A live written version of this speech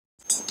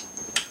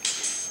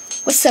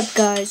What's up,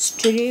 guys?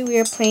 Today we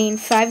are playing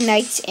Five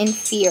Nights in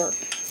Fear.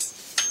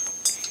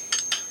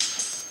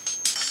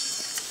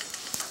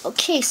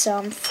 Okay, so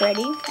I'm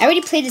Freddy. I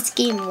already played this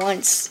game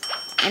once,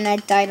 and I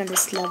died on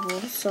this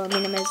level, so I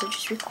might as well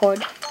just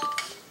record.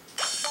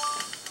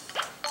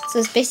 So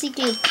it's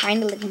basically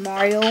kind of like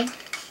Mario,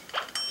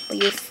 but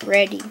you're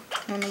Freddy.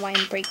 I don't know why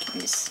I'm breaking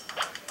this.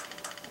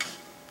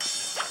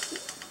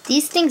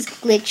 These things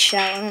glitch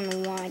out. I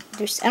don't know why.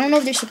 I don't know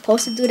if they're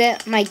supposed to do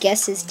that. My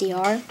guess is they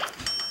are.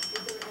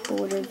 But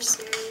whatever.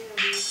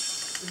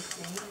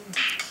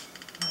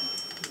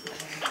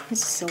 This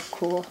is so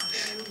cool.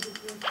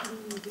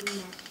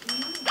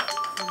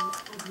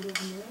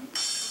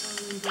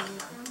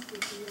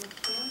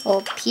 Oh,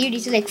 up here,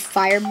 these are like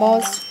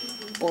fireballs,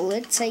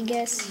 bullets, I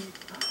guess.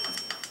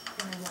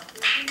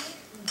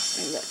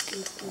 Look.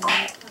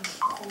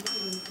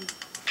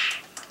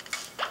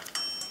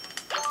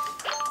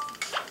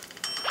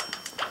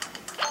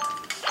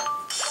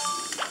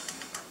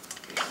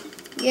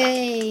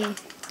 Yay!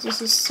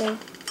 This is so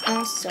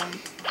awesome.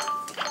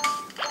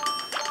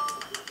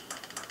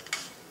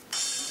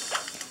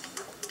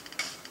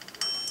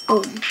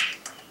 Boom.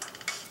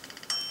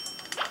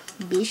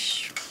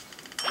 Bish.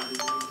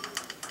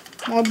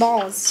 More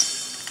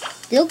balls.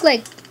 They look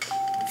like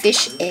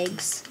fish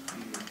eggs.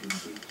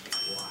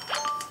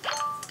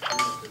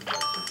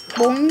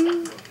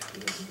 Boom.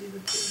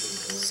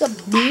 What's up,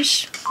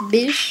 bish?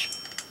 Bish.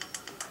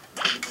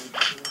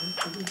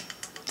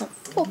 Don't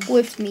fuck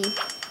with me.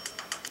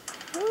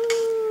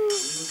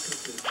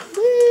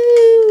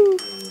 Woo.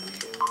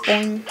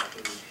 Boing.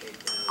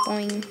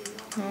 Boing.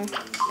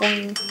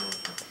 Boing.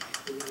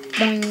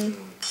 Boing.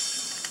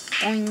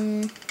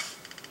 Boing.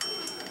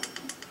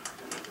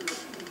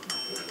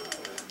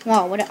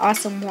 Wow, what an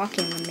awesome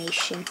walking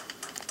animation.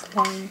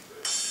 Boing.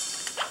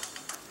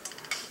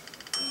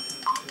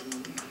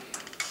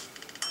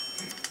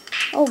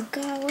 Oh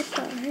god, what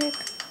the heck?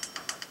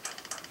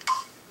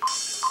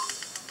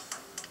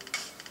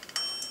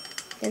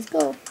 Let's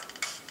go.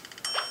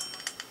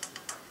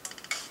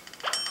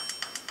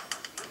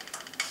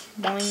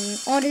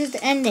 Boing. Oh, this is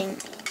the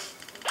ending.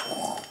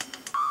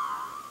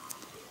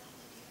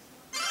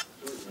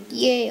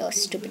 Yay, oh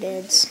stupid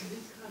heads.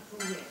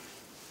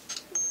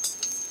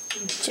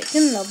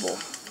 Chicken level.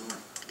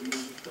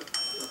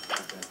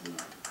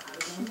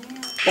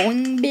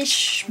 Boing,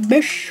 bish,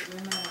 bish.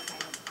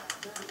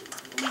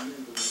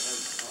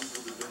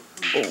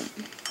 Boom.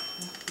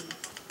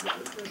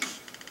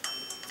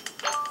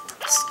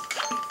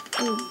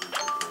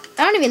 I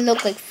don't even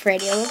look like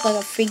Freddy. I look like a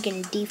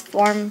freaking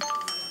deformed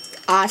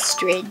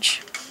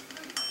ostrich.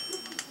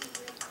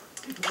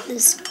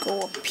 Let's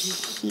go up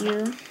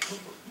here.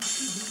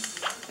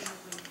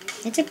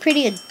 It's a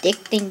pretty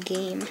addicting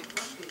game.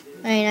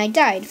 And I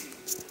died.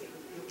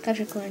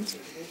 Capture coins.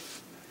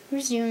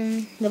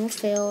 Resume. Level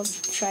failed.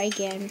 Try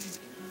again.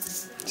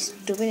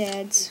 Stupid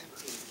ads.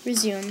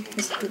 Resume.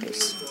 Let's do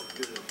this.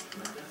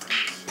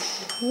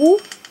 Woo.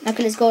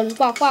 Okay, let's go. Let's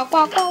walk, walk,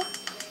 walk, walk.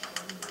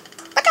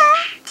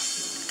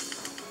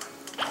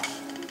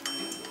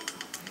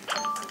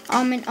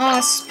 I'm an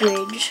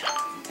ostrich.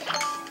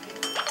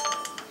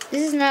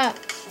 This is not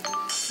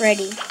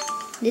Freddy.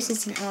 This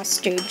is an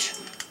ostrich.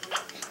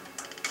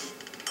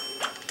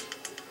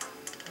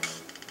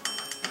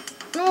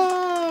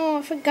 No,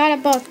 I forgot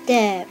about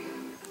that.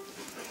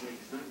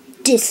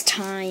 This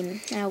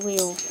time, I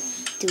will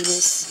do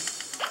this.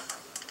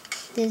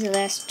 This is the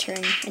last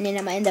turn, and then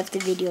I'm gonna end up the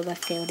video if I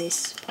fail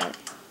this part.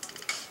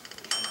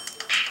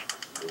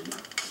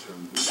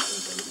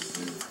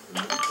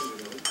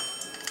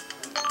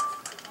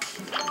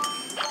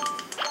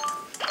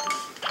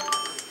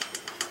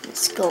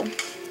 Let's go.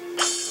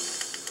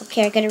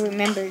 Okay, I gotta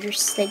remember,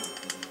 there's like,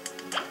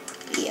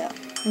 yeah,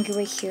 I'm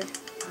right here.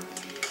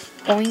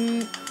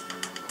 Boing.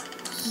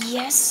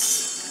 Yes.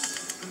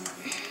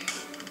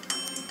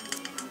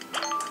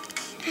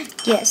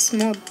 Yes,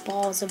 more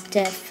balls of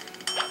death.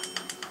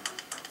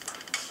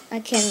 I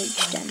can't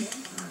reach them.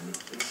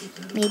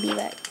 Maybe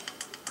like.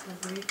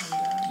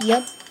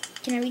 Yup.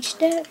 Can I reach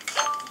that?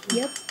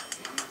 Yup.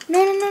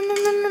 No, no, no, no,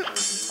 no, no.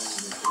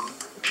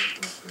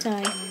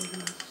 Die.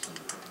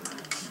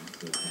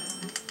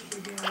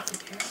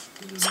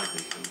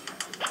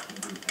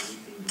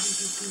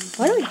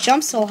 Why do I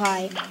jump so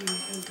high?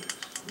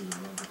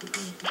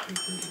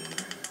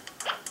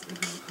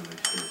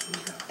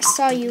 I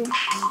saw you.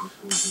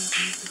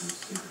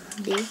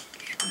 Bitch.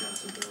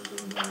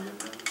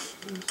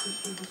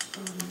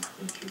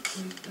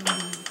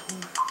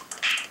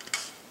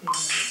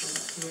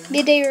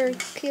 Mid-air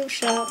kill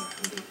shot.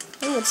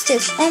 Oh, what's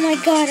this? Oh my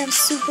god, I'm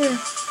super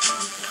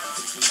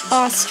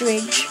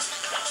ostrich.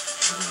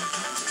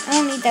 I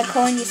don't need that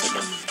coin. Yes, I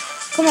do.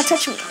 Come on,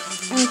 touch me.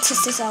 Let me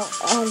test this out.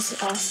 Oh, this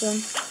is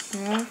awesome.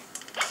 Yeah.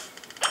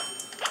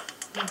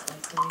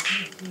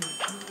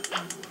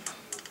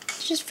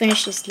 Let's just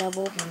finish this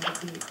level.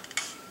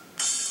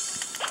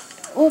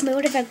 Oh, but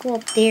what if I go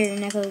up there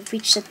and I go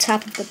reach the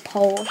top of the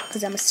pole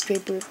because I'm a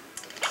stripper?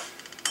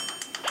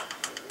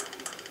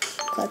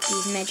 Collect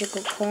these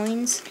magical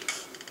coins.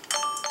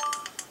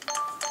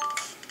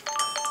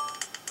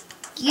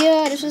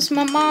 Yeah, this is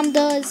what my mom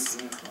does.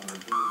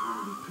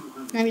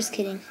 No, I'm just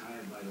kidding.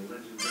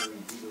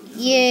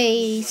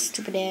 Yay,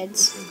 stupid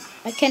ads.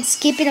 I can't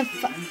skip it.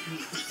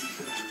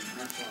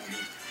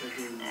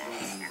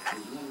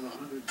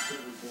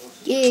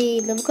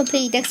 Yay, level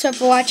complete. Thanks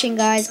for watching,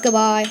 guys.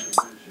 Goodbye.